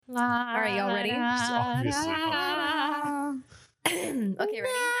All right, y'all ready? Obviously. Okay,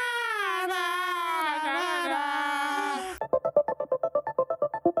 ready?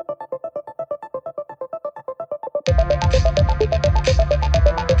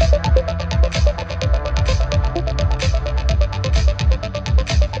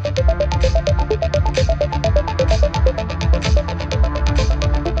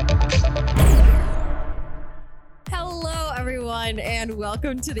 Hello, everyone, and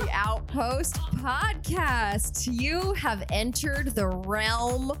welcome to the Outpost Podcast. You have entered the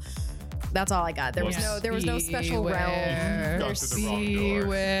realm. That's all I got. There was no special realm. Gone to the wrong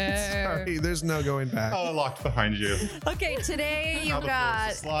door. Sorry, there's no going back. Oh, locked behind you. Okay, today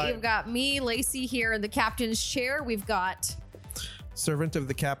Now you've got me, Lacey, here in the captain's chair. We've got. Servant of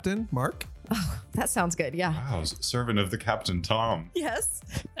the captain, Marc. Oh, that sounds good. Yeah. Wow, servant of the captain, Tom. Yes.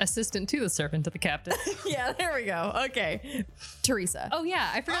 Assistant to the servant of the captain. Yeah, there we go. Okay. Theresa. Oh yeah,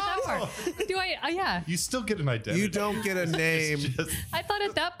 I forgot that part. Do I? Yeah. You still get an identity. You don't get a name. I thought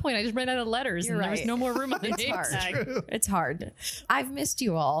at that point I just ran out of letters You're and there was right. no more room on the It's name hard. tag. It's hard. I've missed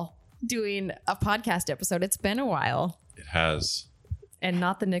you all doing a podcast episode. It's been a while. It has. And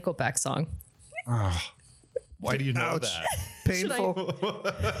not the Nickelback song. Why do you know Ouch. that? Painful.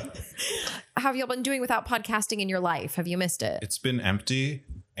 How have y'all been doing without podcasting in your life? Have you missed it? It's been empty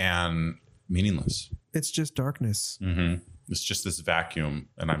and meaningless. It's just darkness. It's just this vacuum,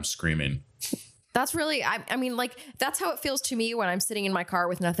 and I'm screaming. That's really, I mean, like, that's how it feels to me when I'm sitting in my car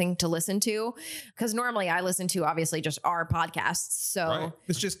with nothing to listen to. Because normally I listen to, obviously, just our podcasts. So Right.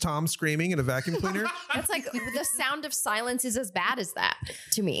 It's just Tom screaming in a vacuum cleaner. it's like the sound of silence is as bad as that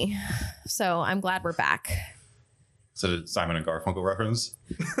to me. So I'm glad we're back. Is it a Simon and Garfunkel reference?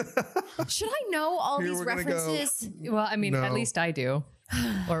 Should I know all Here these we're gonna go. references? Well, I mean, No. at least I do,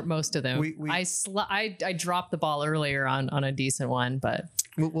 or most of them. We- I dropped the ball earlier on a decent one, but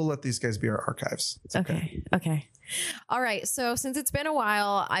We'll let these guys be our archives. It's Okay. All right. So since it's been a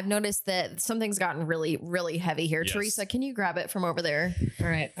while, I've noticed that something's gotten really, really heavy here. Yes. Teresa, can you grab it from over there? all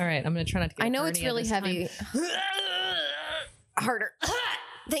right. I'm gonna try not to get. I know a it's hernia really this heavy. time. Harder.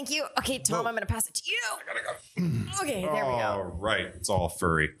 Thank you. Okay, Tom, Whoa. I'm going to pass it to you. Okay, there we go. Oh, right. It's all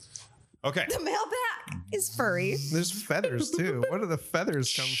furry. Okay. The mailbag is furry. There's feathers too. Where do the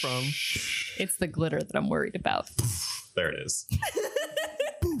feathers come from? It's the glitter that I'm worried about. There it is.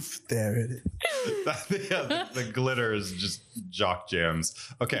 Poof! There it is. The glitter is just jock jams.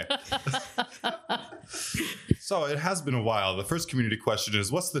 Okay. So it has been a while. The first community question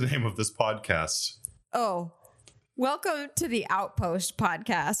is, what's the name of this podcast? Oh, welcome to the Outpost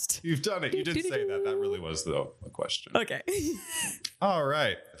Podcast. You've done it. You did say that. That really was, though, a question. Okay. All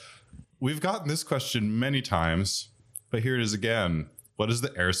right. We've gotten this question many times, but here it is again. What is the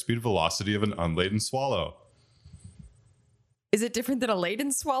airspeed velocity of an unladen swallow? Is it different than a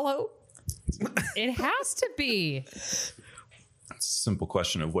laden swallow? It has to be. It's a simple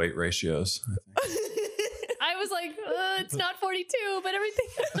question of weight ratios. I was like, it's not 42, but everything.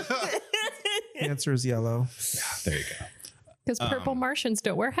 The answer is yellow. There you go. Because purple Martians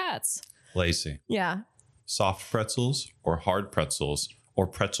don't wear hats. Lacey, Yeah. soft pretzels or hard pretzels or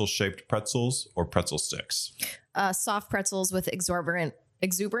pretzel-shaped pretzels or pretzel sticks? Soft pretzels with exorbitant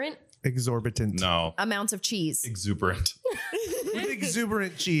Exorbitant. No. amounts of cheese. Exuberant. With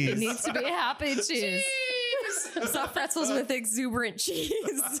exuberant It cheese. needs to be happy cheese. Soft pretzels with exuberant cheese.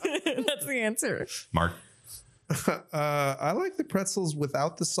 That's the answer. Marc? I like the pretzels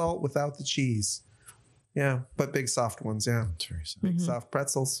without the salt, without the cheese. Yeah, but big soft ones. Yeah, Theresa. big soft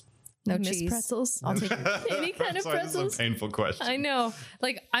pretzels. No I miss cheese. pretzels. I'll take it. Any kind of Sorry, pretzels. This is a painful question. I know.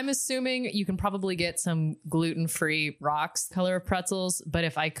 Like, I'm assuming you can probably get some gluten-free rocks color of pretzels, but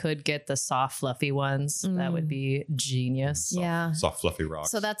if I could get the soft, fluffy ones, that would be genius. Yeah. Soft, fluffy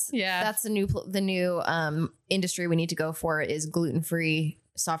rocks. So that's Yeah. the new industry we need to go for is gluten-free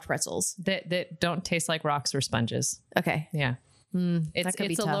soft pretzels. That don't taste like rocks or sponges. Okay. Yeah. That could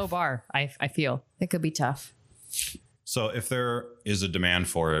be It's a tough. low bar, I feel. It could be tough. So if there is a demand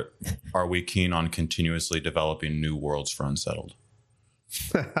for it, are we keen on continuously developing new worlds for Unsettled?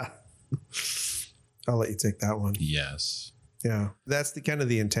 I'll let you take that one. Yes. Yeah, that's the kind of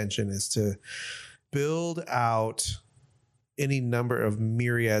the intention is to build out any number of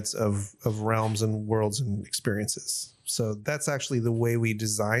myriads of realms and worlds and experiences. So that's actually the way we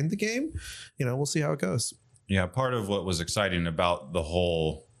designed the game. You know, we'll see how it goes. Yeah, part of what was exciting about the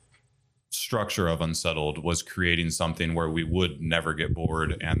whole structure of Unsettled was creating something where we would never get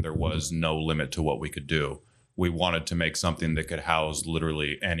bored and there was no limit to what we could do. We wanted to make something that could house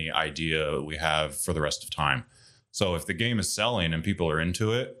literally any idea we have for the rest of time. So if the game is selling and people are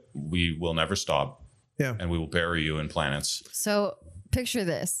into it, we will never stop. Yeah. And we will bury you in planets. So picture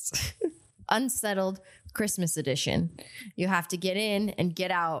this. Unsettled Christmas edition. You have to get in and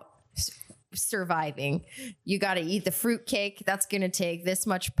get out surviving. You got to eat the fruit cake. That's going to take this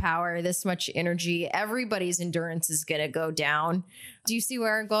much power, this much energy. Everybody's endurance is going to go down. Do you see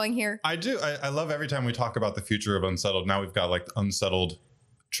where I'm going here? I do. I love every time we talk about the future of Unsettled. Now we've got like Unsettled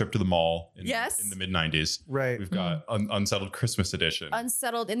Trip to the Mall in the mid 90s. Right. We've got Unsettled Christmas edition.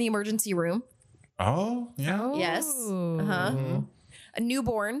 Unsettled in the emergency room. Oh, yeah. Yes. Uh-huh. A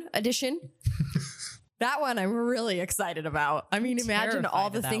newborn edition. That one I'm really excited about. I mean, imagine all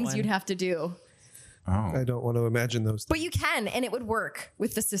the things you'd have to do. Oh. I don't want to imagine those things. But you can, and it would work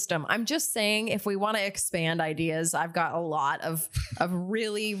with the system. I'm just saying, if we want to expand ideas, I've got a lot of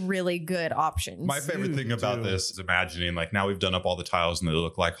really, really good options. My favorite thing about this is imagining, like, now we've done up all the tiles and they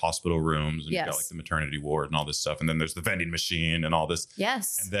look like hospital rooms, and you've got like the maternity ward and all this stuff. And then there's the vending machine and all this.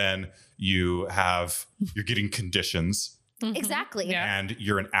 Yes. And then you're getting conditions. Exactly. Yeah. And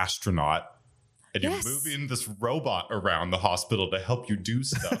you're an astronaut. And you're moving this robot around the hospital to help you do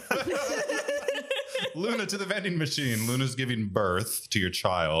stuff. Luna to the vending machine. Luna's giving birth to your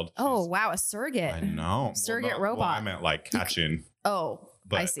child. Oh, wow. A surrogate. I know. Surrogate robot. Well, I meant like catching. Oh,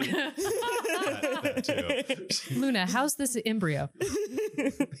 I see. that too. Luna, how's this embryo?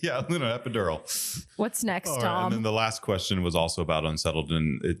 Yeah, Luna, epidural. What's next, All right, Tom? and then the last question was also about Unsettled,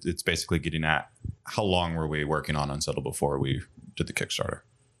 and it's basically getting at how long were we working on Unsettled before we did the Kickstarter?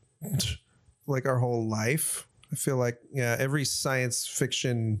 Like our whole life. I feel like, every science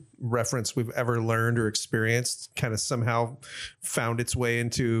fiction reference we've ever learned or experienced kind of somehow found its way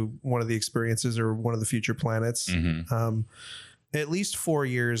into one of the experiences or one of the future planets. Mm-hmm. At least 4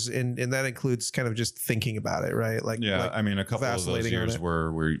 years, and that includes kind of just thinking about it, right? Like, I mean, a couple of those years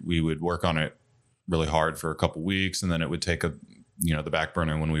where we would work on it really hard for a couple weeks, and then it would take the back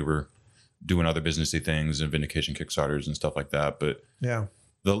burner when we were doing other businessy things and vindication Kickstarters and stuff like that. But yeah,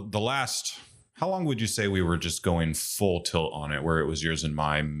 the last. How long would you say we were just going full tilt on it, where it was yours and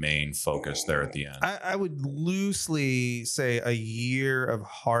my main focus there at the end? I would loosely say a year of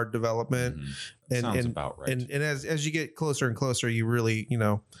hard development. Mm-hmm. Sounds about right. And as you get closer and closer, you really,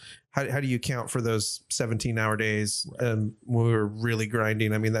 how do you count for those 17-hour days? Right. When we were really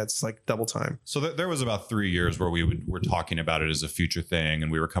grinding, I mean, that's like double time. So there was about 3 years where we're talking about it as a future thing,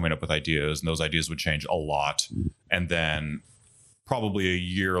 and we were coming up with ideas, and those ideas would change a lot. And then probably a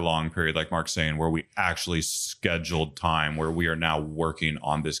year-long period, like Marc's saying, where we actually scheduled time where we are now working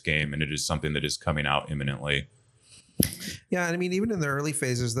on this game, and it is something that is coming out imminently. Yeah, and I mean, even in the early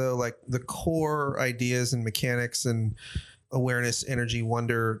phases, though, like the core ideas and mechanics and awareness, energy,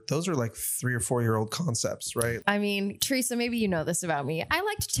 wonder, those are like 3 or 4 year old concepts, right? I mean, Theresa, maybe you know this about me. I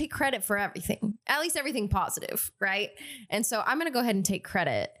like to take credit for everything, at least everything positive, right? And so I'm going to go ahead and take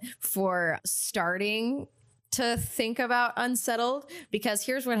credit for starting to think about Unsettled, because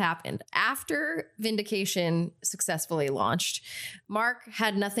here's what happened. After Vindication successfully launched, Marc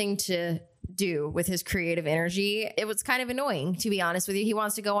had nothing to do with his creative energy. It was kind of annoying, to be honest with you. He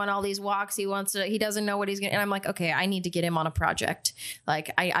wants to go on all these walks. He doesn't know what he's going to, and I'm like, okay, I need to get him on a project.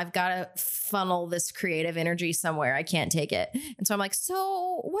 Like I've got to funnel this creative energy somewhere. I can't take it. And so I'm like,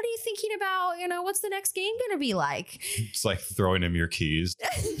 so what are you thinking about? What's the next game going to be like? It's like throwing him your keys.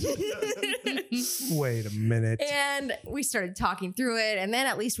 Wait a minute. And we started talking through it. And then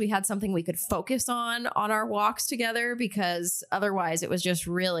at least we had something we could focus on our walks together, because otherwise it was just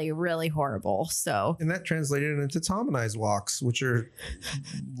really, really horrible. So, and that translated into Tom and I's walks, which are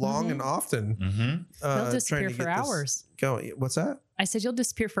long and often. Mm-hmm. They'll disappear for hours. Going. What's that? I said you'll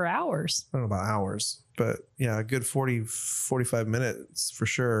disappear for hours. I don't know about hours, but yeah, a good 45 minutes for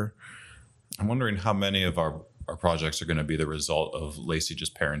sure. I'm wondering how many of our projects are going to be the result of Lacey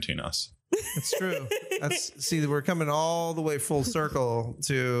just parenting us. That's true. See, we're coming all the way full circle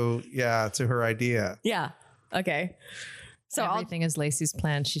to her idea. yeah. Okay. So everything is Lacey's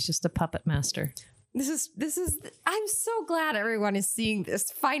plan. She's just a puppet master. This is, I'm so glad everyone is seeing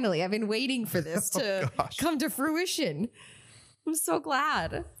this. Finally, I've been waiting for this to come to fruition. I'm so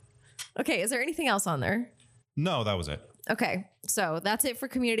glad. Okay. Is there anything else on there? No, that was it. Okay. So that's it for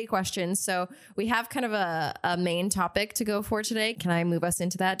community questions. So we have kind of a main topic to go for today. Can I move us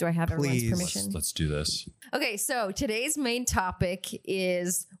into that? Do I have everyone's permission? Let's do this. Okay. So today's main topic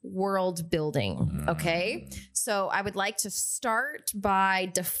is world building. Okay. So I would like to start by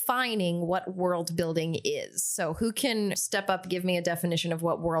defining what world building is. So who can step up, give me a definition of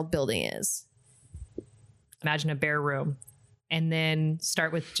what world building is? Imagine a bare room, and then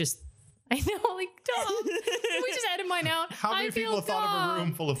start with just I know, like, dumb. Can we just edit mine out? How many people thought of a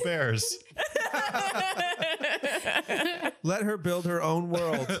room full of bears? Let her build her own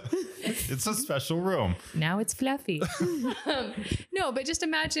world. It's a special room. Now it's fluffy. No, but just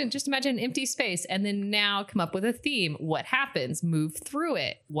imagine an empty space and then now come up with a theme. What happens? Move through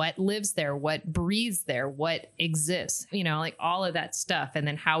it. What lives there? What breathes there? What exists? You know, like all of that stuff. And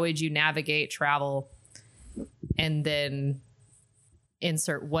then how would you navigate, travel, and then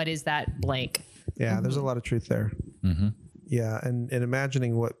insert what is that blank? Yeah, there's a lot of truth there. Mm-hmm. Yeah, and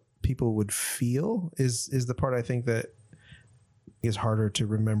imagining what people would feel is the part I think that is harder to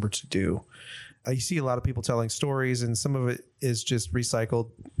remember to do. You see a lot of people telling stories, and some of it is just recycled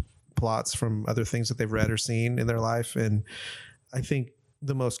plots from other things that they've read or seen in their life. And I think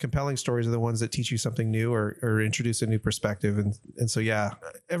the most compelling stories are the ones that teach you something new or introduce a new perspective. And so, yeah,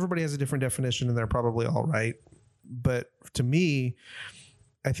 everybody has a different definition, and they're probably all right. But to me,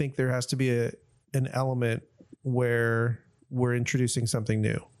 I think there has to be an element where we're introducing something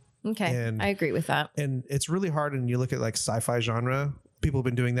new. Okay. And I agree with that. And it's really hard. And you look at like sci-fi genre, people have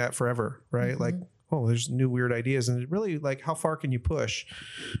been doing that forever, right? Mm-hmm. Like, oh, there's new weird ideas. And it really, like, how far can you push?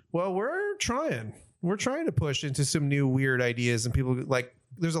 Well, we're trying to push into some new weird ideas, and people like,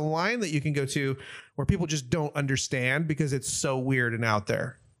 there's a line that you can go to where people just don't understand because it's so weird and out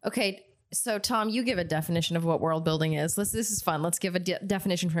there. Okay. So Tom, you give a definition of what world building is. This is fun. Let's give a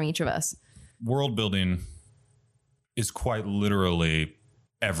definition from each of us. World building is quite literally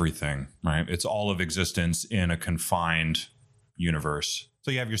everything, right? It's all of existence in a confined universe.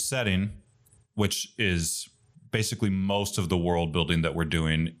 So you have your setting, which is basically most of the world building that we're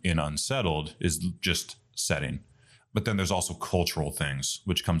doing in Unsettled is just setting. But then there's also cultural things,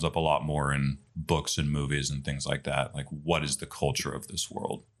 which comes up a lot more in books and movies and things like that. Like, what is the culture of this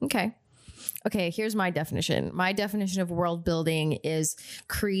world? Okay, here's my definition. My definition of world building is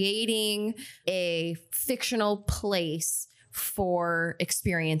creating a fictional place for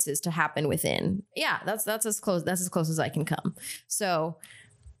experiences to happen within. Yeah, that's as close as I can come. So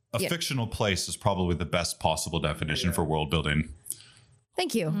a fictional place is probably the best possible definition for world building.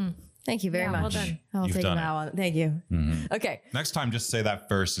 Thank you. Mm. Thank you very much. Well done. I'll You've take done that one. Thank you. Mm-hmm. Okay. Next time, just say that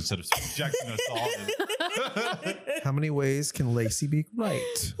first instead of subjecting us all. How many ways can Lacey be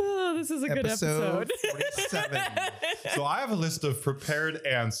right? Oh, this is a good episode. 47. So I have a list of prepared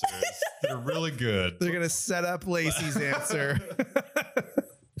answers that are really good. They're going to set up Lacey's answer.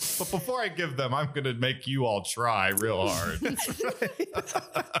 But before I give them, I'm going to make you all try real hard.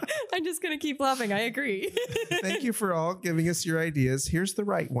 I'm just going to keep laughing. I agree. Thank you for all giving us your ideas. Here's the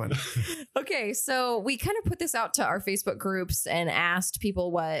right one. Okay, so we kind of put this out to our Facebook groups and asked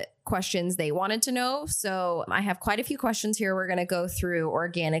people what questions they wanted to know. So I have quite a few questions here we're going to go through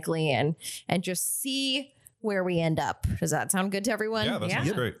organically and just see where we end up. Does that sound good to everyone? Yeah, that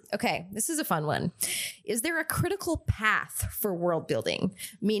sounds great. Okay, this is a fun one. Is there a critical path for world building?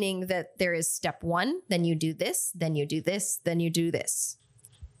 Meaning that there is step one, then you do this, then you do this, then you do this.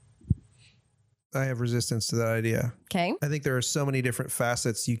 I have resistance to that idea. Okay. I think there are so many different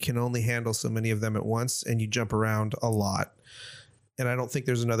facets. You can only handle so many of them at once, and you jump around a lot. And I don't think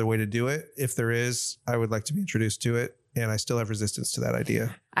there's another way to do it. If there is, I would like to be introduced to it. And I still have resistance to that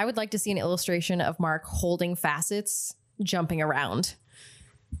idea. I would like to see an illustration of Marc holding facets, jumping around.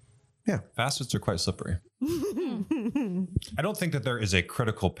 Yeah. Facets are quite slippery. I don't think that there is a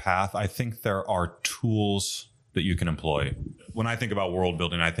critical path. I think there are tools that you can employ. When I think about world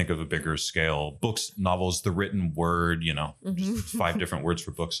building, I think of a bigger scale. Books, novels, the written word, 5 different words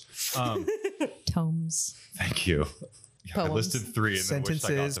for books. Tomes. Thank you. Yeah, I listed 3 and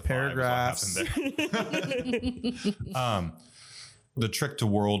sentences, then paragraphs. The trick to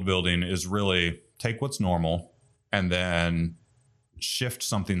world building is really take what's normal and then shift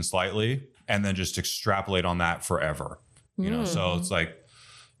something slightly and then just extrapolate on that forever. So it's like,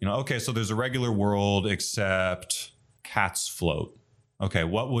 okay, so there's a regular world except cats float. Okay,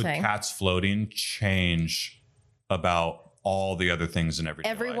 what would cats floating change about all the other things in everyday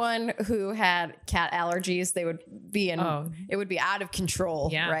life? Everyone who had cat allergies, they would be it would be out of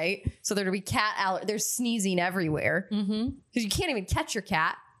control, right? So there'd be there's sneezing everywhere because you can't even catch your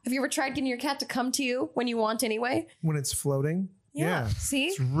cat. Have you ever tried getting your cat to come to you when you want anyway? When it's floating? Yeah. See?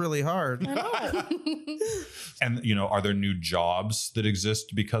 It's really hard. I know. And, are there new jobs that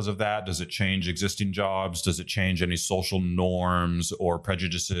exist because of that? Does it change existing jobs? Does it change any social norms or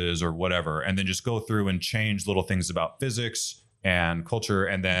prejudices or whatever? And then just go through and change little things about physics and culture.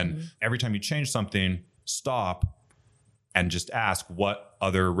 And then every time you change something, stop and just ask, what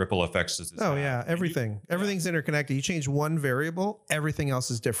other ripple effects does this Oh have? yeah, everything's interconnected. You change one variable, everything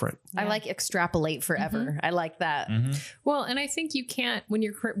else is different. I like extrapolate forever. I like that. Well, and I think you can't, when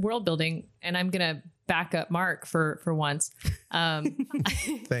you're world building, and I'm going to back up Marc for once.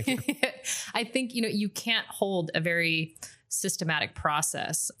 Thank you. I think, you can't hold a very systematic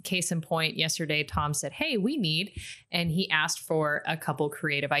process. Case in point, yesterday, Tom said, hey, and he asked for a couple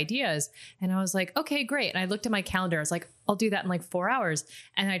creative ideas. And I was like, okay, great. And I looked at my calendar. I was like, I'll do that in like 4 hours.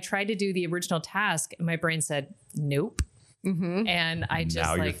 And I tried to do the original task. And my brain said, nope. And I just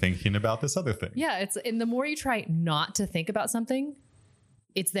now you're thinking about this other thing. Yeah. And the more you try not to think about something,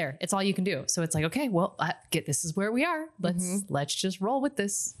 it's there. It's all you can do. So it's like, okay, well, this is where we are. Let's just roll with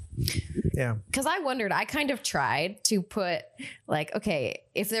this. Yeah. Because I wondered, I kind of tried to put like, okay,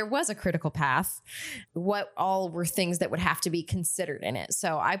 if there was a critical path, what all were things that would have to be considered in it?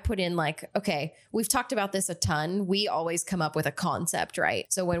 So I put in like, okay, we've talked about this a ton. We always come up with a concept, right?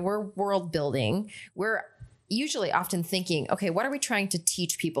 So when we're world building, we're usually often thinking, okay, what are we trying to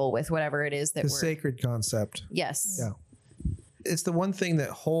teach people with whatever it is that The sacred concept. Yes. Yeah. It's the one thing that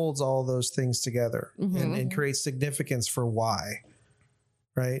holds all those things together and creates significance for why,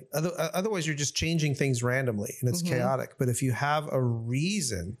 right? Otherwise, you're just changing things randomly and it's chaotic. But if you have a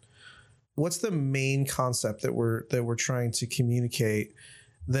reason, what's the main concept that we're trying to communicate?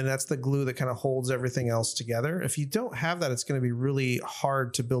 Then that's the glue that kind of holds everything else together. If you don't have that, it's going to be really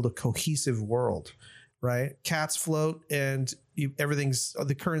hard to build a cohesive world, right? Cats float and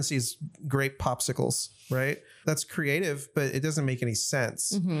the currency is grape popsicles, right? That's creative, but it doesn't make any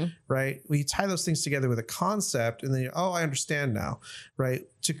sense, right? Well, you tie those things together with a concept and then I understand now, right?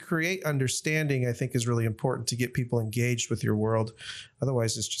 To create understanding, I think is really important to get people engaged with your world.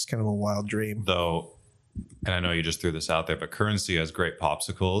 Otherwise, it's just kind of a wild dream. Though, and I know you just threw this out there, but currency as grape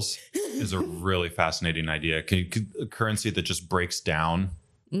popsicles is a really fascinating idea. A currency that just breaks down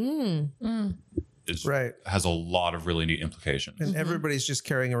has a lot of really neat implications. And everybody's just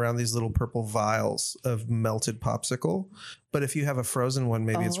carrying around these little purple vials of melted popsicle. But if you have a frozen one,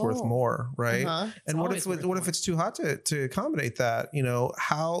 maybe it's worth more, right? And what if it's too hot to accommodate that?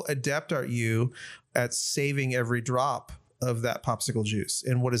 How adept are you at saving every drop of that popsicle juice?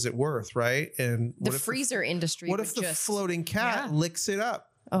 And what is it worth, right? And the freezer industry. What if the floating cat licks it up?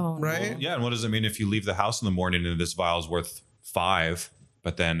 Oh, right? Well, yeah. And what does it mean if you leave the house in the morning and this vial is worth 5?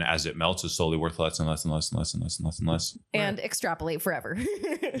 But then as it melts, it's slowly worth less and less and less and less and less and less and less. And extrapolate forever.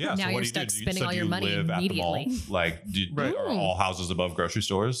 Yeah. Now so you're stuck spending all your money immediately. Like, are all houses above grocery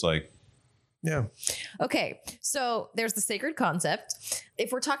stores? Like, yeah. Okay. So there's the sacred concept.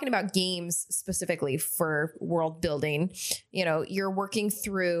 If we're talking about games specifically for world building, you're working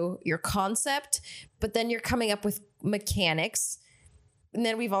through your concept, but then you're coming up with mechanics. And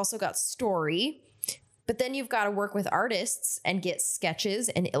then we've also got story. But then you've got to work with artists and get sketches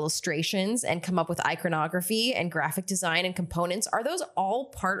and illustrations and come up with iconography and graphic design and components. Are those all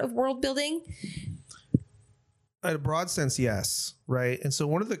part of world building? In a broad sense, yes. Right. And so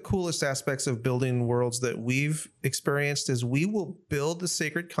one of the coolest aspects of building worlds that we've experienced is we will build the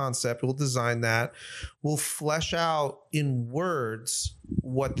sacred concept. We'll design that. We'll flesh out in words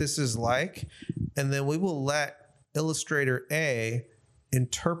what this is like. And then we will let illustrator A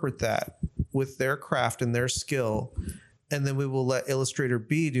interpret that with their craft and their skill. And then we will let illustrator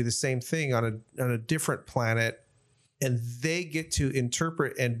B do the same thing on a different planet. And they get to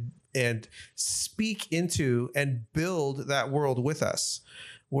interpret and speak into and build that world with us.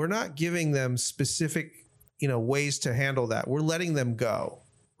 We're not giving them specific, ways to handle that. We're letting them go,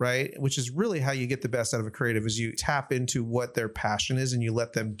 right? Which is really how you get the best out of a creative, is you tap into what their passion is and you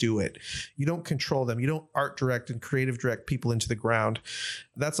let them do it. You don't control them. You don't art direct and creative direct people into the ground.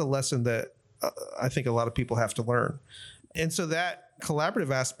 That's a lesson that I think a lot of people have to learn. And so that collaborative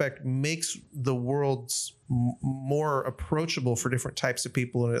aspect makes the worlds more approachable for different types of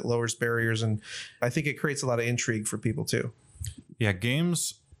people, and it lowers barriers. And I think it creates a lot of intrigue for people too. Yeah,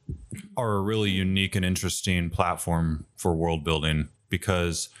 games are a really unique and interesting platform for world building,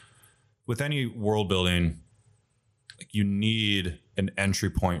 because with any world building, you need an entry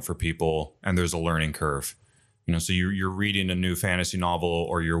point for people, and there's a learning curve. So you're reading a new fantasy novel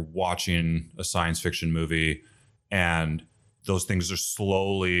or you're watching a science fiction movie, and those things are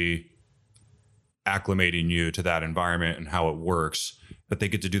slowly acclimating you to that environment and how it works. But they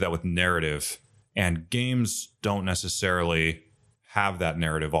get to do that with narrative, and games don't necessarily have that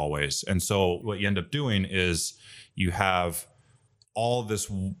narrative always. And so what you end up doing is you have all this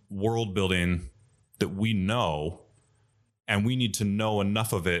world building that we know, and we need to know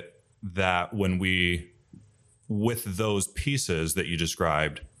enough of it that when we, with those pieces that you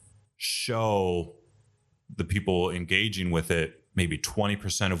described, show the people engaging with it maybe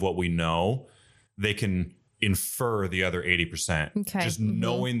 20% of what we know, they can infer the other 80%. Okay. Just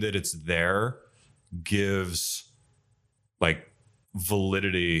knowing that it's there gives like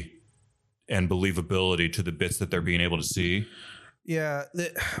validity and believability to the bits that they're being able to see. Yeah.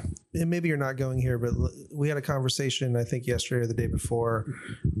 And maybe you're not going here, but we had a conversation, I think yesterday or the day before,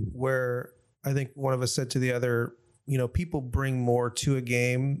 where I think one of us said to the other, you know, people bring more to a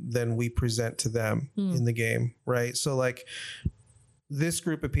game than we present to them in the game. Right. So like this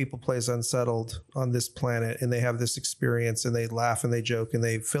group of people plays Unsettled on this planet, and they have this experience, and they laugh and they joke and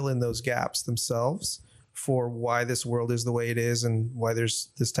they fill in those gaps themselves for why this world is the way it is and why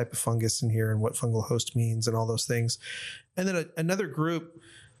there's this type of fungus in here and what fungal host means and all those things. And then another group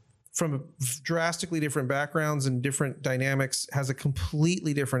from drastically different backgrounds and different dynamics has a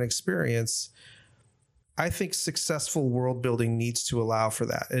completely different experience. I think successful world building needs to allow for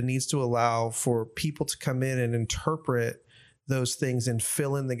that. It needs to allow for people to come in and interpret those things and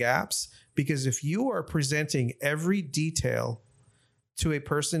fill in the gaps. Because if you are presenting every detail to a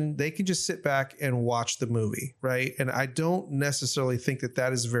person, they can just sit back and watch the movie, right? And I don't necessarily think that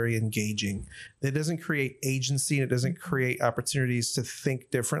that is very engaging. It doesn't create agency, and it doesn't create opportunities to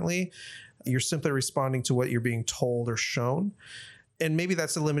think differently. You're simply responding to what you're being told or shown. And maybe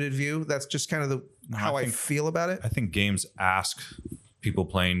that's a limited view. That's just kind of how I feel about it. I think games ask people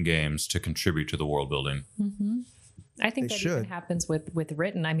playing games to contribute to the world building. Mm-hmm. I think that even happens with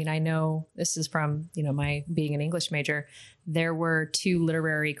written. I mean, I know this is from, you know, my being an English major. There were two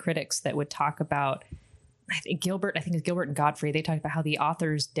literary critics that would talk about, I think it's Gilbert and Godfrey. They talked about how the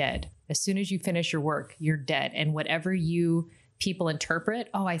author's dead. As soon as you finish your work, you're dead. And whatever people interpret,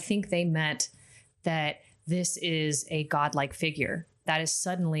 I think they meant that this is a godlike figure. That is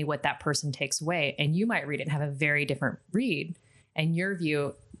suddenly what that person takes away. And you might read it and have a very different read. And your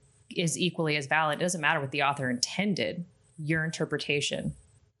view is equally as valid. It doesn't matter what the author intended. Your interpretation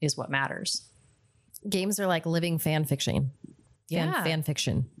is what matters. Games are like living fan fiction. Fan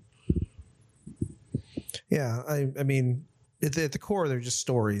fiction. Yeah. I mean, at the core, they're just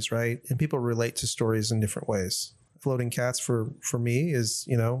stories, right? And people relate to stories in different ways. Floating cats for me is,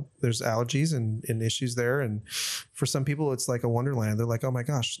 you know, there's allergies and issues there. And for some people, it's like a wonderland. They're like, oh my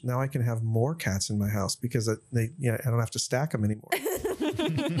gosh, now I can have more cats in my house because I don't have to stack them anymore.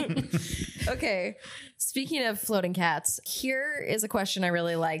 Okay. Speaking of floating cats, here is a question I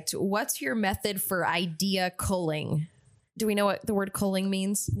really liked. What's your method for idea culling? Do we know what the word culling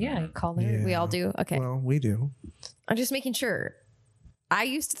means? Yeah, culling. Yeah. We all do. Okay. Well, we do. I'm just making sure. I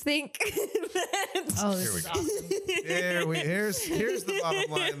used to think that. Oh, this is awesome. Here's the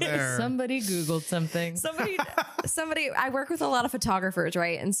bottom line there. Somebody Googled something. Somebody, I work with a lot of photographers,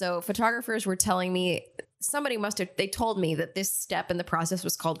 right? And so photographers were telling me, they told me that this step in the process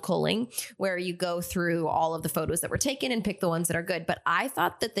was called culling, where you go through all of the photos that were taken and pick the ones that are good. But I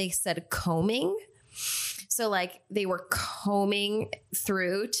thought that they said combing. So like they were combing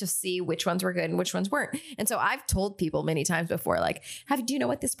through to see which ones were good and which ones weren't. And so I've told people many times before, like, do you know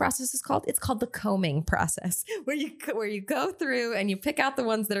what this process is called? It's called the combing process, where you go through and you pick out the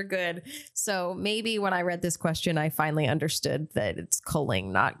ones that are good. So maybe when I read this question, I finally understood that it's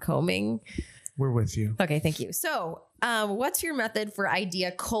culling, not combing. We're with you. Okay, thank you. So what's your method for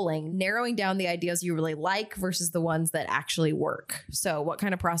idea culling, narrowing down the ideas you really like versus the ones that actually work? So what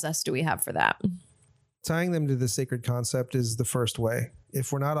kind of process do we have for that? Tying them to the sacred concept is the first way.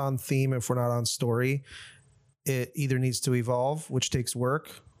 If we're not on theme, if we're not on story, it either needs to evolve, which takes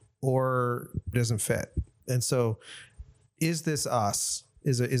work, or doesn't fit. And so is this us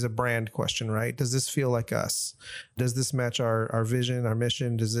is a brand question, right? Does this feel like us? Does this match our vision, our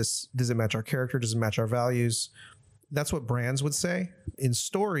mission? Does it match our character? Does it match our values? That's what brands would say. In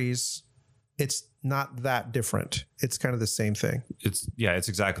stories, it's not that different. It's kind of the same thing. It's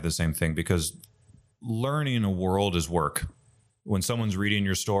exactly the same thing, because learning a world is work. When someone's reading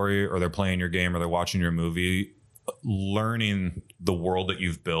your story or they're playing your game or they're watching your movie, learning the world that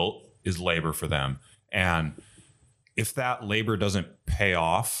you've built is labor for them. And if that labor doesn't pay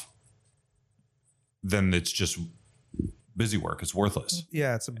off, then it's just busy work. It's worthless.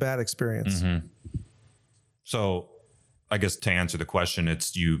 Yeah, it's a bad experience. Mm-hmm. So I guess to answer the question,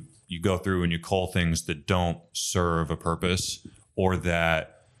 it's you go through and you cull things that don't serve a purpose or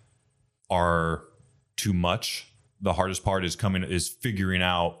that are too much. The hardest part is figuring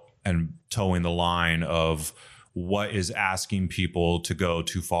out and towing the line of what is asking people to go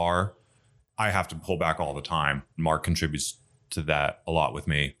too far. I have to pull back all the time. Marc contributes to that a lot with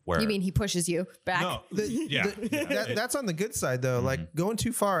me. Where You mean he pushes you back? no, That's on the good side though. Like going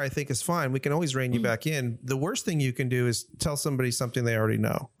too far, I think is fine. We can always rein you back in. The worst thing you can do is tell somebody something they already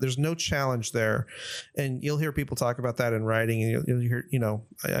know. There's no challenge there. And you'll hear people talk about that in writing, and you'll hear,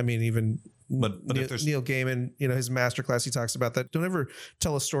 I mean, even but Neil, if there's Neil Gaiman, his masterclass, he talks about that. Don't ever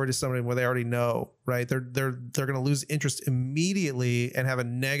tell a story to somebody where they already know, right? They're going to lose interest immediately and have a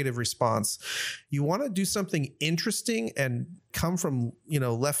negative response. You want to do something interesting and come from,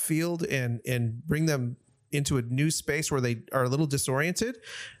 left field and bring them into a new space where they are a little disoriented,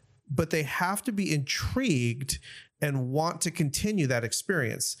 but they have to be intrigued and want to continue that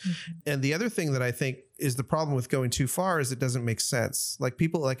experience. Mm-hmm. And the other thing that I think is the problem with going too far is it doesn't make sense. Like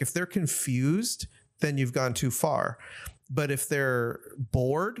people, like if they're confused, then you've gone too far. But if they're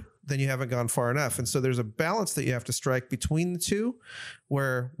bored, then you haven't gone far enough. And so there's a balance that you have to strike between the two,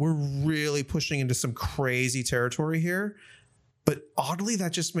 where we're really pushing into some crazy territory here. But oddly,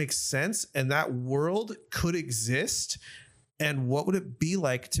 that just makes sense. And that world could exist. And what would it be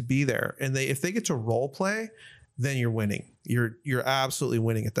like to be there? And if they get to role play, then you're winning. You're absolutely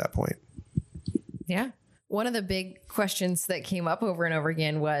winning at that point. Yeah. One of the big questions that came up over and over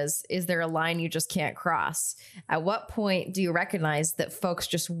again was, is there a line you just can't cross? At what point do you recognize that folks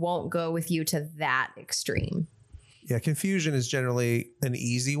just won't go with you to that extreme? Yeah, confusion is generally an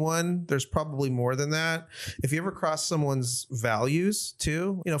easy one. There's probably more than that. If you ever cross someone's values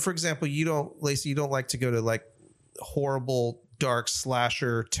too, for example, Lacey, you don't like to go to like horrible, dark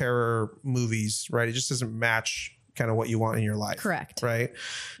slasher terror movies, right? It just doesn't match kind of what you want in your life. Correct. Right.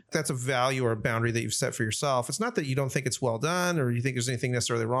 That's a value or a boundary that you've set for yourself. It's not that you don't think it's well done or you think there's anything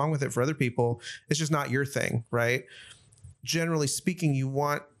necessarily wrong with it for other people. It's just not your thing. Right. Generally speaking, you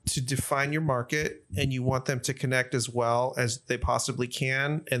want to define your market and you want them to connect as well as they possibly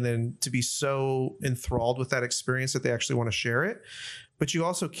can. And then to be so enthralled with that experience that they actually want to share it. But you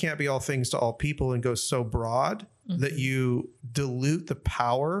also can't be all things to all people and go so broad that you dilute the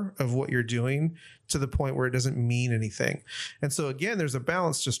power of what you're doing to the point where it doesn't mean anything. And so again, there's a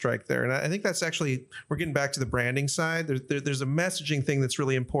balance to strike there. And I think that's actually, we're getting back to the branding side. There's a messaging thing that's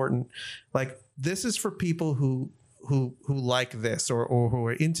really important. Like this is for people who like this or who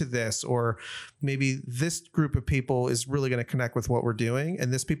are into this, or maybe this group of people is really going to connect with what we're doing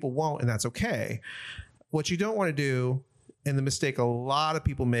and this people won't, and that's okay. What you don't want to do, and the mistake a lot of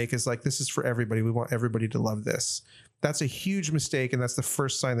people make, is like, this is for everybody. We want everybody to love this. That's a huge mistake. And that's the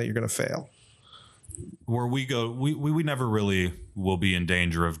first sign that you're going to fail. Where we go, we never really will be in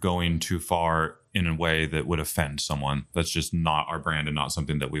danger of going too far in a way that would offend someone. That's just not our brand and not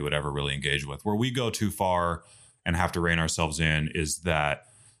something that we would ever really engage with. Where we go too far and have to rein ourselves in is that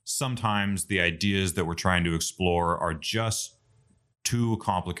sometimes the ideas that we're trying to explore are just too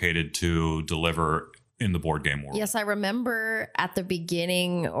complicated to deliver in the board game world. Yes, I remember at the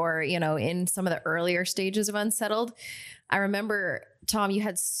beginning or, in some of the earlier stages of Unsettled, I remember, Tom, you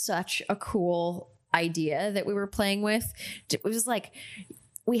had such a cool idea that we were playing with. It was like,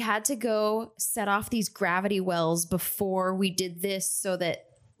 we had to go set off these gravity wells before we did this so that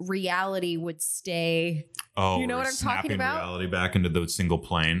reality would stay. Oh, you know what I'm talking about? Reality back into the single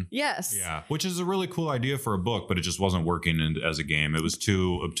plane. Yes. Yeah. Which is a really cool idea for a book, but it just wasn't working as a game. It was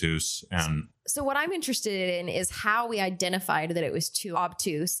too obtuse. And so what I'm interested in is how we identified that it was too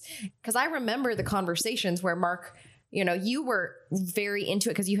obtuse. Because I remember the conversations where Marc, you were very into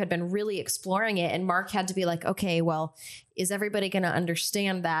it because you had been really exploring it. And Marc had to be like, okay, well, is everybody going to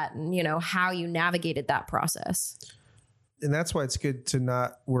understand that? And, how you navigated that process. And that's why it's good to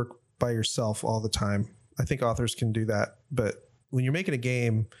not work by yourself all the time. I think authors can do that. But when you're making a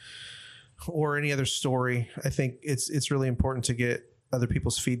game or any other story, I think it's really important to get other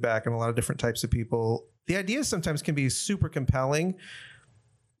people's feedback and a lot of different types of people. The ideas sometimes can be super compelling,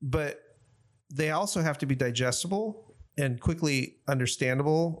 but they also have to be digestible and quickly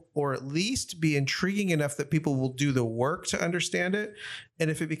understandable, or at least be intriguing enough that people will do the work to understand it. And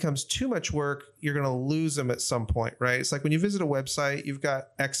if it becomes too much work, you're going to lose them at some point, right? It's like when you visit a website, you've got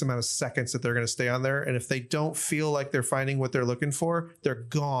X amount of seconds that they're going to stay on there. And if they don't feel like they're finding what they're looking for, they're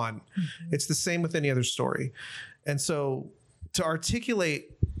gone. Mm-hmm. It's the same with any other story. And so to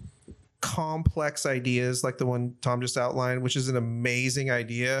articulate complex ideas like the one Tom just outlined, which is an amazing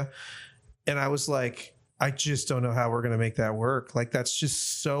idea. And I was like, I just don't know how we're going to make that work. Like, that's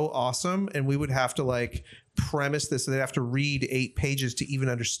just so awesome. And we would have to like premise this. They'd have to read 8 pages to even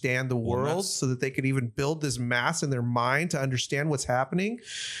understand the world so that they could even build this mass in their mind to understand what's happening.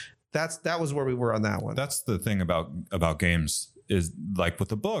 That was where we were on that one. That's the thing about games is, like with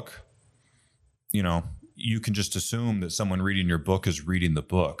the book, you can just assume that someone reading your book is reading the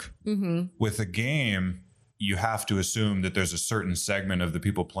book. Mm-hmm. With a game, you have to assume that there's a certain segment of the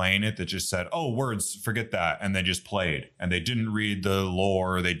people playing it that just said, oh, words, forget that. And they just played. And they didn't read the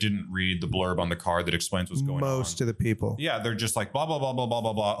lore. They didn't read the blurb on the card that explains what's going on. Most of the people. Yeah, they're just like, blah, blah, blah, blah, blah,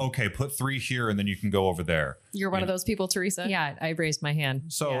 blah, blah. Okay, put 3 here and then you can go over there. You're one of those people, Theresa? Yeah, I raised my hand.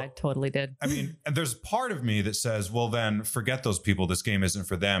 So yeah, I totally did. I mean, there's part of me that says, well, then forget those people. This game isn't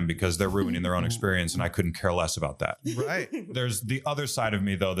for them because they're ruining their own experience. And I couldn't care less about that. Right. There's the other side of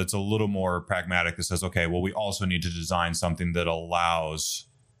me, though, that's a little more pragmatic that says, okay, well, we also need to design something that allows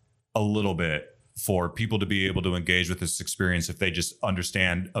a little bit for people to be able to engage with this experience if they just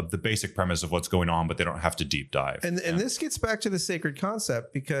understand the basic premise of what's going on, but they don't have to deep dive. And this gets back to the sacred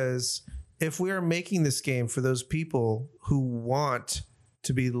concept, because if we are making this game for those people who want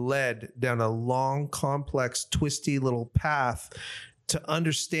to be led down a long, complex, twisty little path to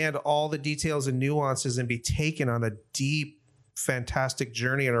understand all the details and nuances and be taken on a deep, fantastic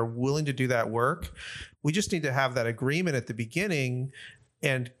journey and are willing to do that work, we just need to have that agreement at the beginning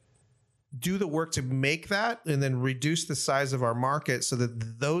and do the work to make that, and then reduce the size of our market so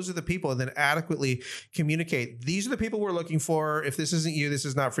that those are the people, and then adequately communicate. These are the people we're looking for. If this isn't you, this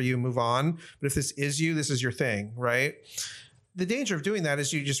is not for you, move on. But if this is you, this is your thing, right? The danger of doing that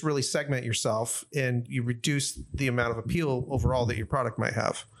is you just really segment yourself and you reduce the amount of appeal overall that your product might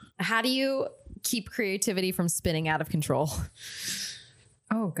have. How do you keep creativity from spinning out of control?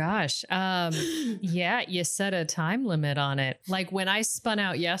 Oh gosh. Yeah, you set a time limit on it. Like when I spun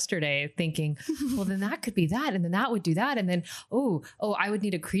out yesterday thinking, well, then that could be that. And then that would do that. And then, oh, I would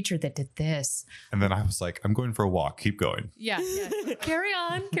need a creature that did this. And then I was like, I'm going for a walk. Keep going. Yeah. Carry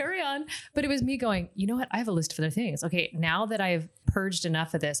on. But it was me going, you know what? I have a list of other things. Okay. Now that I've purged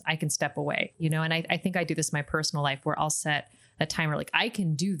enough of this, I can step away, and I think I do this in my personal life where I'll set a timer. Like I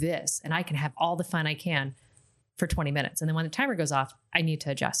can do this and I can have all the fun I can for 20 minutes. And then when the timer goes off, I need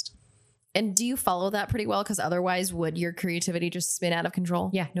to adjust. And do you follow that pretty well? Because otherwise, would your creativity just spin out of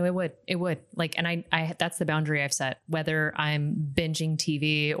control? Yeah, no, it would. Like, and I that's the boundary I've set. Whether I'm binging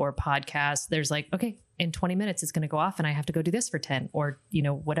TV or podcasts, there's like, okay, in 20 minutes, it's going to go off and I have to go do this for 10 or,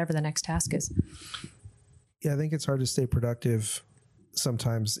 whatever the next task is. Yeah, I think it's hard to stay productive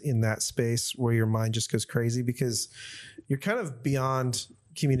sometimes in that space where your mind just goes crazy because you're kind of beyond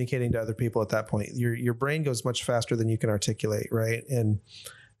communicating to other people at that point. Your brain goes much faster than you can articulate, right? And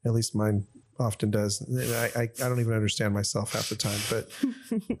at least mine often does. I don't even understand myself half the time. But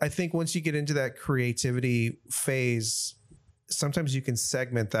I think once you get into that creativity phase, sometimes you can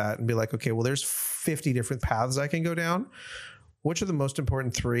segment that and be like, okay, well, there's 50 different paths I can go down. Which are the most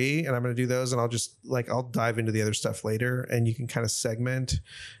important 3? And I'm going to do those, and I'll dive into the other stuff later. And you can kind of segment.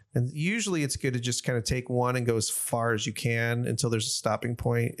 And usually it's good to just kind of take one and go as far as you can until there's a stopping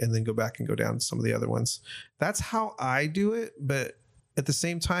point, and then go back and go down to some of the other ones. That's how I do it. But at the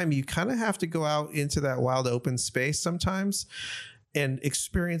same time, you kind of have to go out into that wild open space sometimes and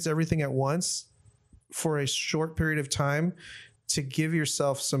experience everything at once for a short period of time to give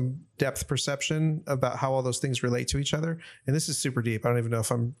yourself some depth perception about how all those things relate to each other. And this is super deep. I don't even know if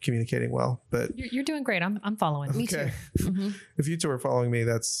I'm communicating well, but you're doing great. I'm following. Me too. Mm-hmm. If you two are following me,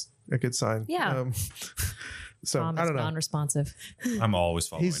 that's a good sign. Yeah. So Tom I don't know. Non-responsive. I'm always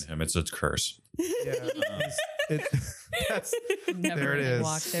following him. It's a curse. Yeah. There it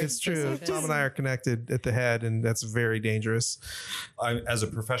is. It's true. Tom and I are connected at the head, and that's very dangerous. I, as a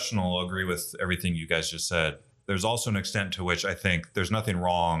professional, agree with everything you guys just said. There's also an extent to which I think there's nothing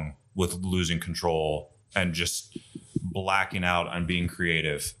wrong with losing control and just blacking out on being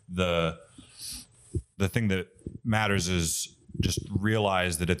creative. The thing that matters is just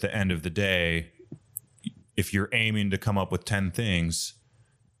realize that at the end of the day, if you're aiming to come up with 10 things,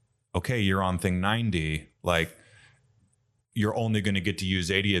 okay, you're on thing 90. Like, you're only going to get to use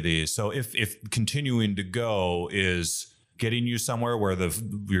 80 of these. So if continuing to go is getting you somewhere where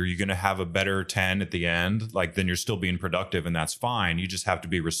you're going to have a better 10 at the end, like, then you're still being productive, and that's fine. You just have to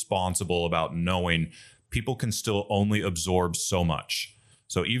be responsible about knowing people can still only absorb so much.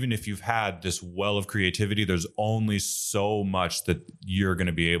 So even if you've had this well of creativity, there's only so much that you're going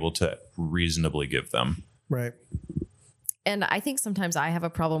to be able to reasonably give them. Right. And I think sometimes I have a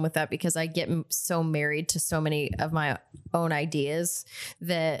problem with that because I get so married to so many of my own ideas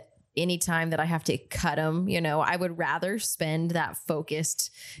that anytime that I have to cut them, I would rather spend that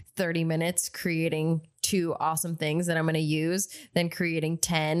focused 30 minutes creating 2 awesome things that I'm going to use than creating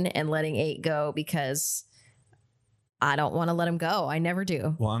 10 and letting 8 go because I don't want to let them go. I never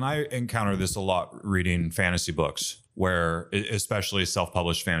do. Well, and I encounter this a lot reading fantasy books, where, especially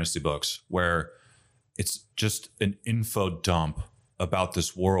self-published fantasy books, where it's just an info dump about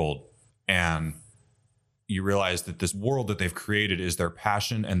this world. And you realize that this world that they've created is their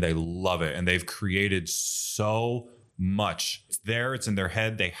passion and they love it. And they've created so much. It's there, it's in their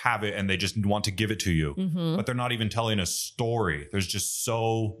head, they have it, and they just want to give it to you. But they're not even telling a story. There's just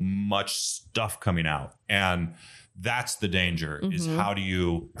so much stuff coming out. And that's the danger, is how do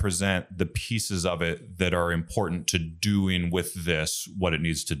you present the pieces of it that are important to doing with this what it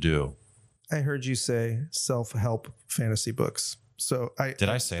needs to do? I heard you say self-help fantasy books. So Did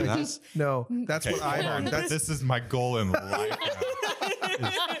I say that? No, that's what I heard. This is my goal in life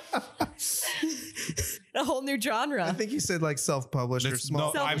now. A whole new genre. I think you said like self-published or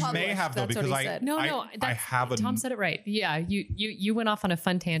small. No, I may have though, That's what because he said. I have a. Tom said it right. Yeah, you went off on a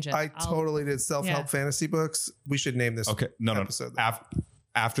fun tangent. I totally did self-help fantasy books. We should name this. Okay, episode.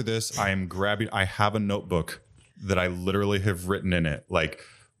 After this, I have a notebook that I literally have written in it, like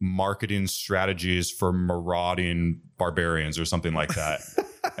marketing strategies for marauding barbarians or something like that.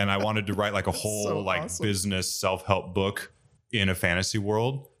 And I wanted to write like a whole awesome business self-help book in a fantasy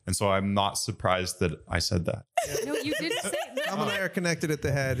world. And so I'm not surprised that I said that. No, you did say that. Tom and I are connected at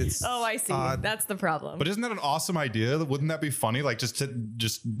the head. It's I see. odd. That's the problem. But isn't that an awesome idea? Wouldn't that be funny? Like just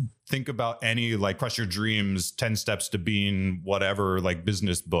think about any like Crush Your Dreams, 10 Steps to Being whatever, like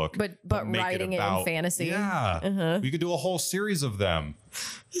business book. But make writing it in fantasy. Yeah. You could do a whole series of them.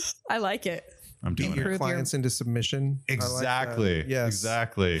 I like it. I'm doing Beat your it. clients into submission. Exactly. I like that. Yes.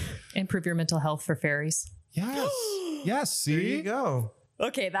 Exactly. Improve your mental health for fairies. Yes. Yes. See? There you go.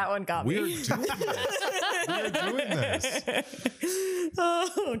 Okay, that one got me. We're doing this. We're doing this.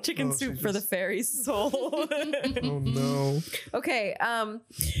 Oh, chicken soup for the fairy's soul. Oh no. Okay,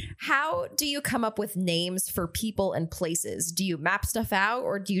 how do you come up with names for people and places? Do you map stuff out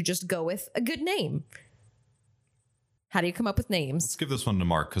or do you just go with a good name? How do you come up with names? Let's give this one to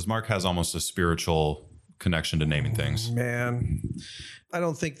Marc, because Marc has almost a spiritual connection to naming things. Man, I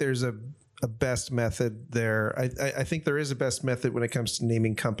don't think there's a best method there. I think there is a best method when it comes to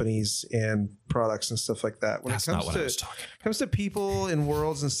naming companies and products and stuff like that. When That's it comes not what to I was talking about. comes to people and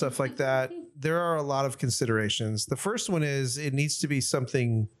worlds and stuff like that, there are a lot of considerations. The first one is it needs to be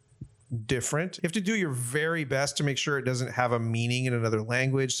something different. You have to do your very best to make sure it doesn't have a meaning in another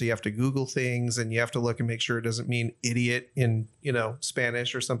language. So you have to Google things and you have to look and make sure it doesn't mean idiot in,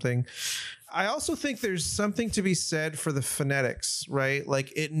 Spanish or something. I also think there's something to be said for the phonetics, right?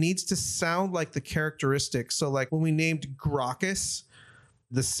 Like it needs to sound like the characteristics. So like when we named Gracchus,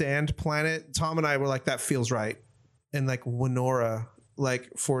 the sand planet, Tom and I were like, that feels right. And like Winora, like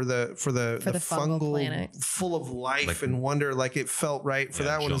for the fungal planet, full of life and wonder, like it felt right for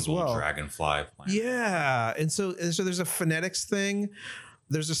that one as well. Dragonfly planet. Yeah. And so there's a phonetics thing.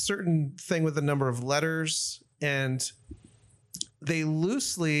 There's a certain thing with the number of letters, and they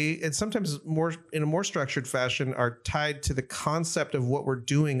loosely and sometimes more in a more structured fashion are tied to the concept of what we're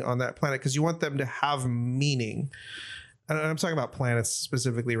doing on that planet, because you want them to have meaning. And I'm talking about planets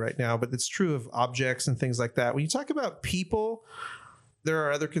specifically right now, but it's true of objects and things like that. When you talk about people, there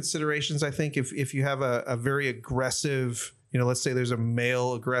are other considerations. I think if you have a very aggressive, let's say there's a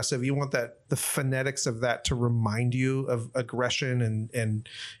male aggressive, you want the phonetics of that to remind you of aggression and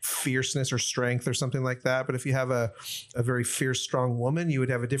fierceness or strength or something like that. But if you have a very fierce, strong woman, you would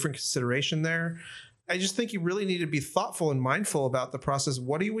have a different consideration there. I just think you really need to be thoughtful and mindful about the process.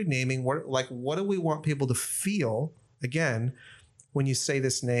 What are we naming? What do we want people to feel? Again, when you say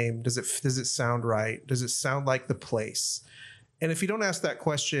this name, does it sound right? Does it sound like the place? And if you don't ask that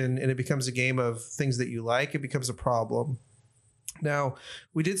question and it becomes a game of things that you like, it becomes a problem. Now,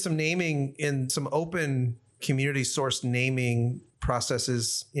 we did some naming in some open community sourced naming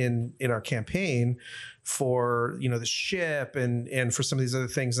processes in our campaign for, the ship and for some of these other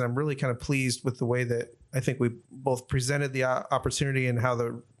things. And I'm really kind of pleased with the way that I think we both presented the opportunity and how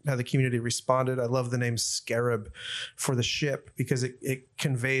the community responded. I love the name Scarab for the ship because it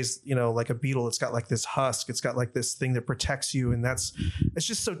conveys, like a beetle. It's got like this husk. It's got like this thing that protects you. And it's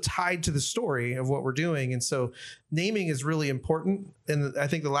just so tied to the story of what we're doing. And so naming is really important. And I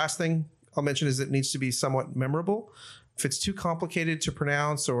think the last thing I'll mention is it needs to be somewhat memorable. If it's too complicated to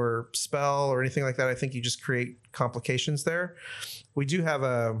pronounce or spell or anything like that, I think you just create complications there. We do have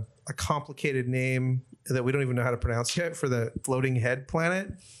a complicated name that we don't even know how to pronounce yet for the floating head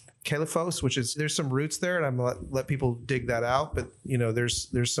planet, Califos, which is, there's some roots there, and I'm gonna let people dig that out. But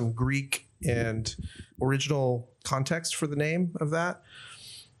there's some Greek and original context for the name of that.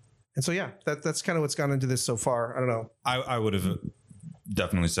 And so that's kind of what's gone into this so far. I don't know. I would have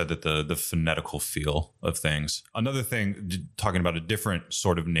definitely said that the phonetical feel of things. Another thing, talking about a different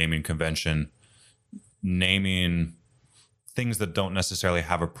sort of naming convention, naming things that don't necessarily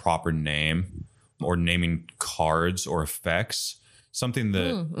have a proper name, or naming cards or effects. Something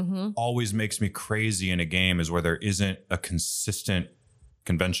that always makes me crazy in a game is where there isn't a consistent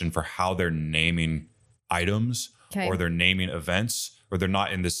convention for how they're naming items or they're naming events, or they're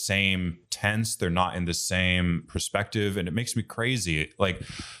not in the same tense, they're not in the same perspective. And it makes me crazy. Like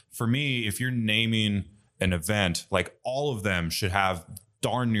for me, if you're naming an event, like all of them should have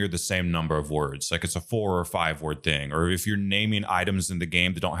darn near the same number of words. Like it's a 4 or 5 word thing. Or if you're naming items in the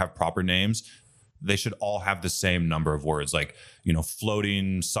game that don't have proper names, they should all have the same number of words, like, you know,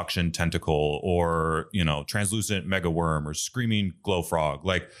 floating suction tentacle, or, you know, translucent mega worm, or screaming glow frog.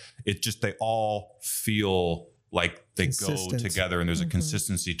 Like it just, they all feel like they go together, and there's a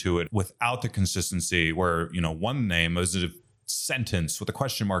consistency to it. Without the consistency where, you know, one name is a sentence with a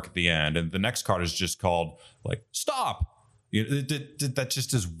question mark at the end, and the next card is just called like stop. You know, that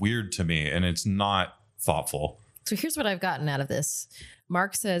just is weird to me, and it's not thoughtful. So here's what I've gotten out of this.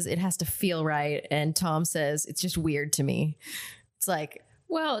 Marc says it has to feel right, and Tom says it's just weird to me. It's like,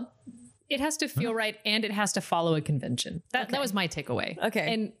 well, it has to feel right, and it has to follow a convention. That was my takeaway.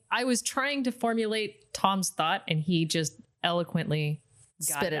 Okay. And I was trying to formulate Tom's thought, and he just eloquently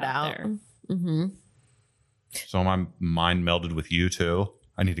spit it out. There. Mm-hmm. So my mind melded with you too.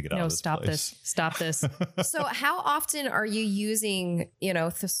 I need to get out of this stop place. Stop this. So how often are you using, you know,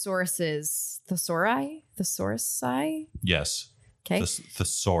 thesauri? Yes. Okay.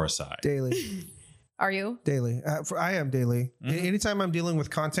 Thesauri. Daily. Are you? Daily. I am daily. Anytime I'm dealing with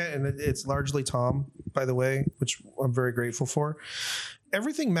content, and it's largely Tom, by the way, which I'm very grateful for.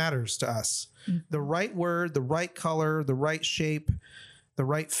 Everything matters to us. The right word, the right color, the right shape, the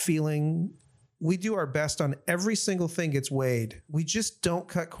right feeling. We do our best on every single thing gets weighed. We just don't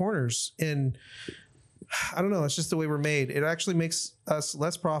cut corners. And I don't know, it's just the way we're made. It actually makes us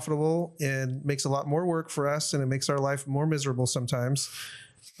less profitable and makes a lot more work for us, and it makes our life more miserable sometimes.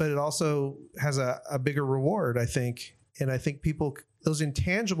 But it also has a bigger reward, I think. And I think people, those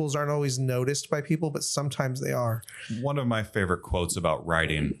intangibles aren't always noticed by people, but sometimes they are. One of my favorite quotes about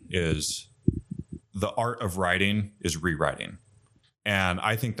writing is, the art of writing is rewriting. And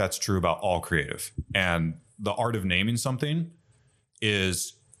I think that's true about all creative. And the art of naming something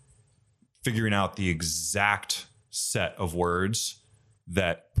is figuring out the exact set of words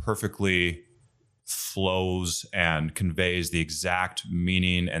that perfectly flows and conveys the exact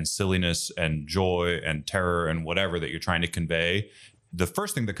meaning and silliness and joy and terror and whatever that you're trying to convey. The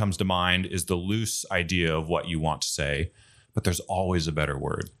first thing that comes to mind is the loose idea of what you want to say, but there's always a better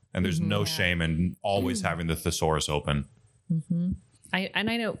word. And there's no shame in always having the thesaurus open. Mm-hmm.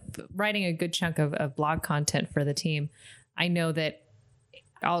 I know, writing a good chunk of blog content for the team, I know that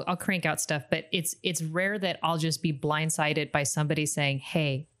I'll crank out stuff, but it's rare that I'll just be blindsided by somebody saying,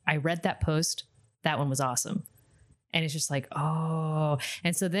 hey, I read that post. That one was awesome. And it's just like, oh.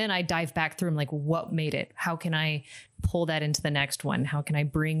 And so then I dive back through and like, what made it? How can I pull that into the next one? How can I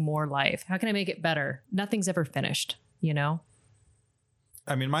bring more life? How can I make it better? Nothing's ever finished, you know?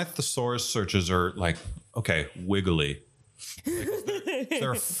 I mean, my thesaurus searches are like, okay, wiggly. Like, is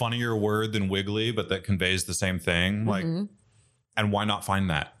there a funnier word than wiggly, but that conveys the same thing? Like, and why not find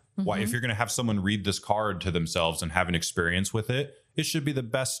that? Why, if you're going to have someone read this card to themselves and have an experience with it, it should be the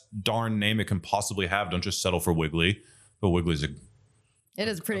best darn name it can possibly have. Don't just settle for Wiggly. But Wiggly's it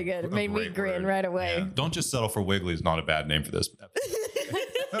is pretty good. It made me grin right away. Yeah. Don't just settle for Wiggly is not a bad name for this.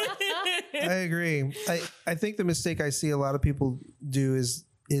 I agree. I think the mistake I see a lot of people do is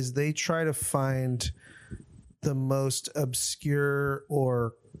they try to find the most obscure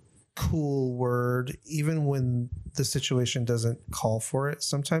or cool word, even when the situation doesn't call for it.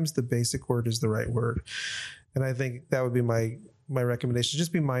 Sometimes the basic word is the right word. And I think that would be my recommendation.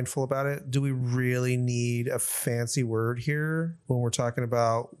 Just be mindful about it. Do we really need a fancy word here when we're talking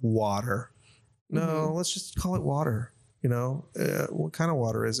about water? No, let's just call it water. You know, what kind of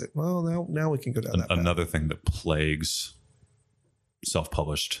water is it? Well, now we can go down that path. Another thing that plagues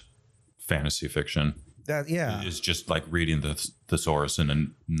self-published fantasy fiction is just like reading the thesaurus in a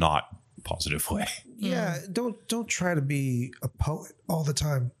not positive way. Yeah, don't try to be a poet all the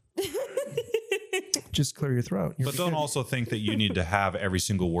time. Just clear your throat. But don't also think that you need to have every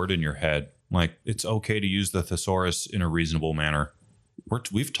single word in your head. Like, it's okay to use the thesaurus in a reasonable manner.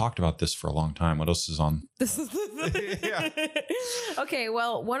 We've talked about this for a long time. What else is on? Okay,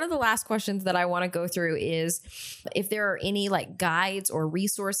 well, one of the last questions that I want to go through is if there are any like guides or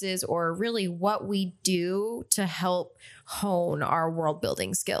resources or really what we do to help hone our world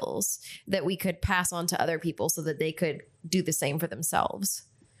building skills that we could pass on to other people so that they could do the same for themselves.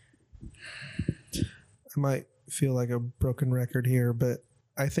 I might feel like a broken record here, but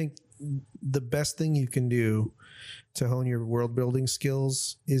I think the best thing you can do to hone your world building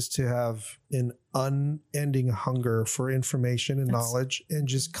skills is to have an unending hunger for information and knowledge, and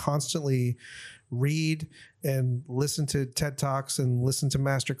just constantly read and listen to TED Talks and listen to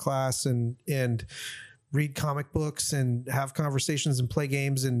masterclass and read comic books and have conversations and play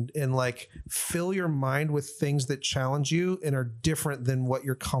games and like fill your mind with things that challenge you and are different than what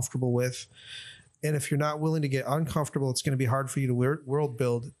you're comfortable with. And if you're not willing to get uncomfortable, it's going to be hard for you to world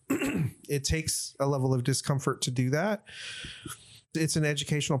build. It takes a level of discomfort to do that. It's an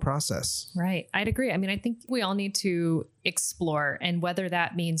educational process. Right. I'd agree. I mean, I think we all need to explore, and whether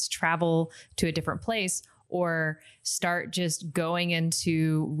that means travel to a different place or start just going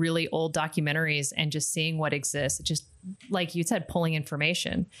into really old documentaries and just seeing what exists. Just like you said, pulling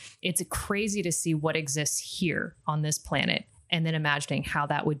information. It's crazy to see what exists here on this planet. And then imagining how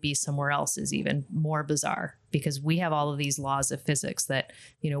that would be somewhere else is even more bizarre, because we have all of these laws of physics that,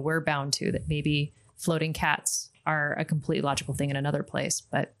 we're bound to, that maybe floating cats are a completely logical thing in another place.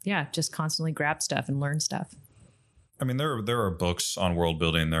 But yeah, just constantly grab stuff and learn stuff. I mean, there are books on world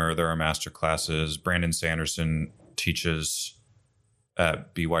building. There are master classes. Brandon Sanderson teaches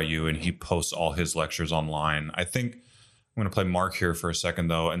at BYU, and he posts all his lectures online. I think I'm going to play Marc here for a second,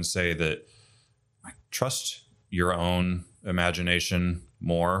 though, and say that I trust your own imagination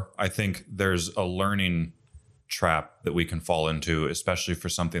more. I think there's a learning trap that we can fall into, especially for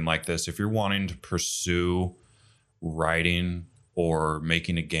something like this. If you're wanting to pursue writing or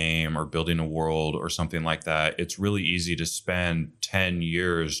making a game or building a world or something like that, it's really easy to spend 10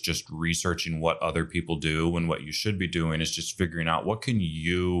 years just researching what other people do, when what you should be doing is just figuring out what can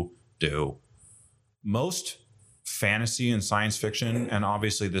you do. Most fantasy and science fiction, and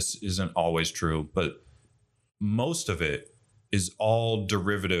obviously this isn't always true, but most of it is all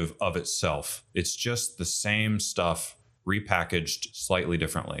derivative of itself. It's just the same stuff repackaged slightly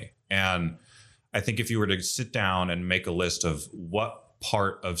differently. And I think if you were to sit down and make a list of what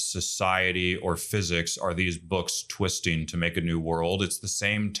part of society or physics are these books twisting to make a new world, it's the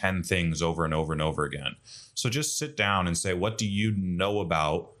same 10 things over and over and over again. So just sit down and say, what do you know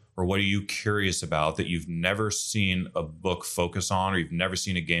about, or what are you curious about that you've never seen a book focus on, or you've never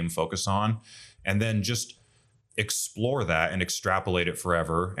seen a game focus on? And then just explore that and extrapolate it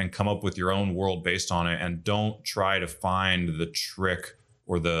forever and come up with your own world based on it. And don't try to find the trick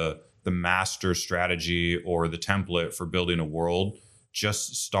or the master strategy or the template for building a world.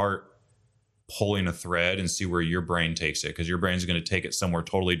 Just start pulling a thread and see where your brain takes it, because your brain's going to take it somewhere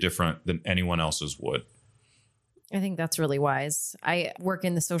totally different than anyone else's would. I think that's really wise. I work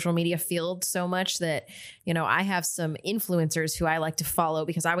in the social media field so much that, I have some influencers who I like to follow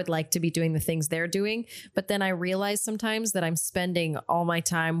because I would like to be doing the things they're doing. But then I realize sometimes that I'm spending all my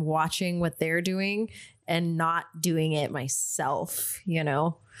time watching what they're doing and not doing it myself,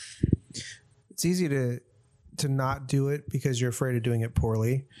 It's easy to not do it because you're afraid of doing it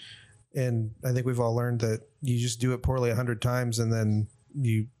poorly. And I think we've all learned that you just do it poorly 100 times and then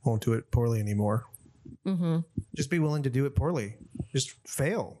you won't do it poorly anymore. Mm-hmm. Just be willing to do it poorly. Just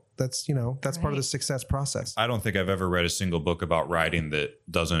fail. That's part of the success process. I don't think I've ever read a single book about writing that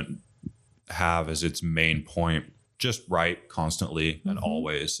doesn't have as its main point, just write constantly and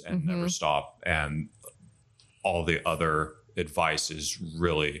always and never stop. And all the other advice is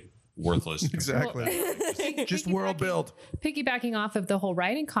really worthless. Exactly. Just world build. Piggybacking off of the whole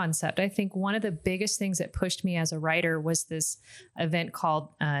writing concept, I think one of the biggest things that pushed me as a writer was this event called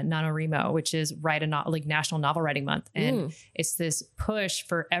NaNoWriMo, which is National Novel Writing Month. And it's this push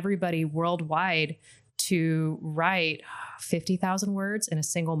for everybody worldwide to write 50,000 words in a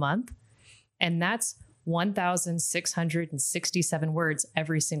single month. And that's 1,667 words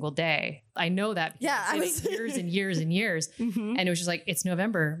every single day. I know that because years and years and years. And it was just like, it's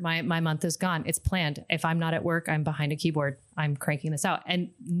November. My month is gone. It's planned. If I'm not at work, I'm behind a keyboard. I'm cranking this out. And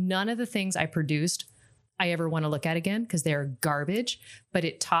none of the things I produced, I ever want to look at again because they're garbage. But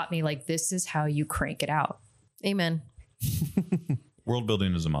it taught me, like, this is how you crank it out. Amen. World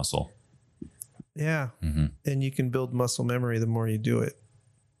building is a muscle. Yeah. And you can build muscle memory the more you do it.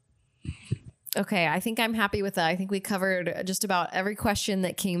 Okay, I think I'm happy with that. I think we covered just about every question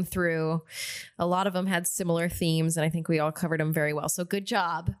that came through. A lot of them had similar themes, and I think we all covered them very well. So good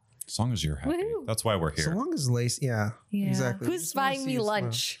job. As long as you're happy. Woo-hoo. That's why we're here. So long as Lacey, yeah, exactly. Who's buying me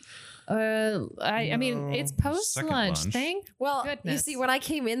lunch? I mean, it's post-lunch thing. Well, you see, when I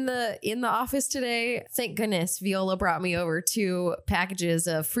came in the office today, thank goodness Viola brought me over 2 packages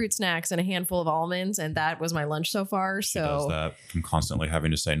of fruit snacks and a handful of almonds, and that was my lunch so far. She does that. I'm constantly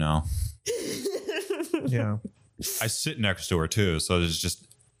having to say no. Yeah. I sit next to her too, so there's just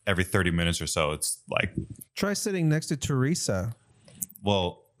every 30 minutes or so, it's like, try sitting next to Theresa.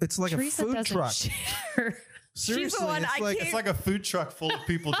 Well, It's like Theresa a food doesn't truck. share. Seriously, one it's I like can't- It's like a food truck full of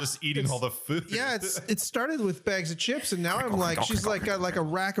people just eating all the food. yeah, it started with bags of chips, and now I'm like, she's like got like a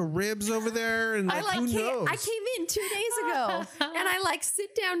rack of ribs over there, and like, who knows? I came in 2 days ago and I like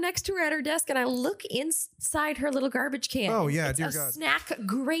sit down next to her at her desk and I look inside her little garbage can. Oh, yeah, it's dear a God. snack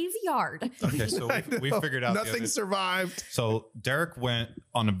graveyard. Okay, so we figured out the nothing other- survived. So Derek went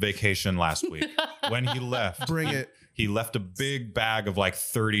on a vacation last week. When he left, Bring it. he left a big bag of like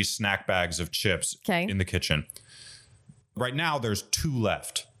 30 snack bags of chips Okay. in the kitchen. Right now, there's 2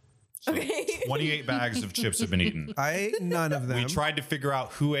 left. So Okay. 28 bags of chips have been eaten. I ate none of them. We tried to figure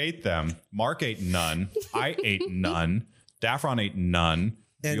out who ate them. Marc ate none. I ate none. Daffron ate none.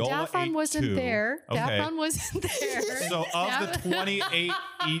 And Viola Daffron ate wasn't 2. there. Okay. Daffron wasn't there. So of the 28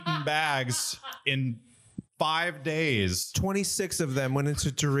 eaten bags in 5 days, 26 of them went into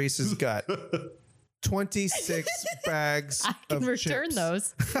Theresa's gut. 26 bags I can of return chips.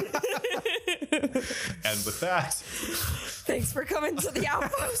 those. and with that, Thanks for coming to the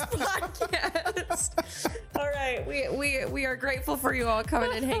Outpost podcast. All right, we are grateful for you all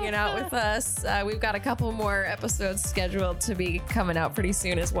coming and hanging out with us. We've got a couple more episodes scheduled to be coming out pretty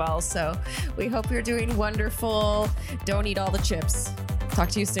soon as well. So we hope you're doing wonderful. Don't eat all the chips. Talk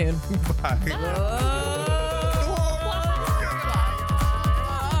to you soon. Bye.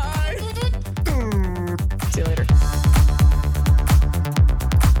 See you later.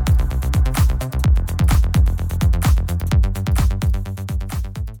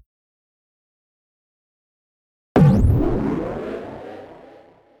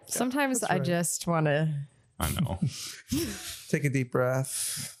 Sometimes that's I right. just want to. I know. Take a deep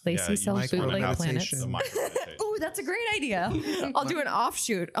breath. Lacey you sells might wanna bootleg have planets. the micro-meditation. Oh, that's a great idea. I'll do an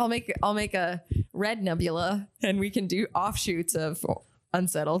offshoot. I'll make a red nebula, and we can do offshoots of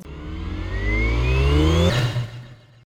Unsettled.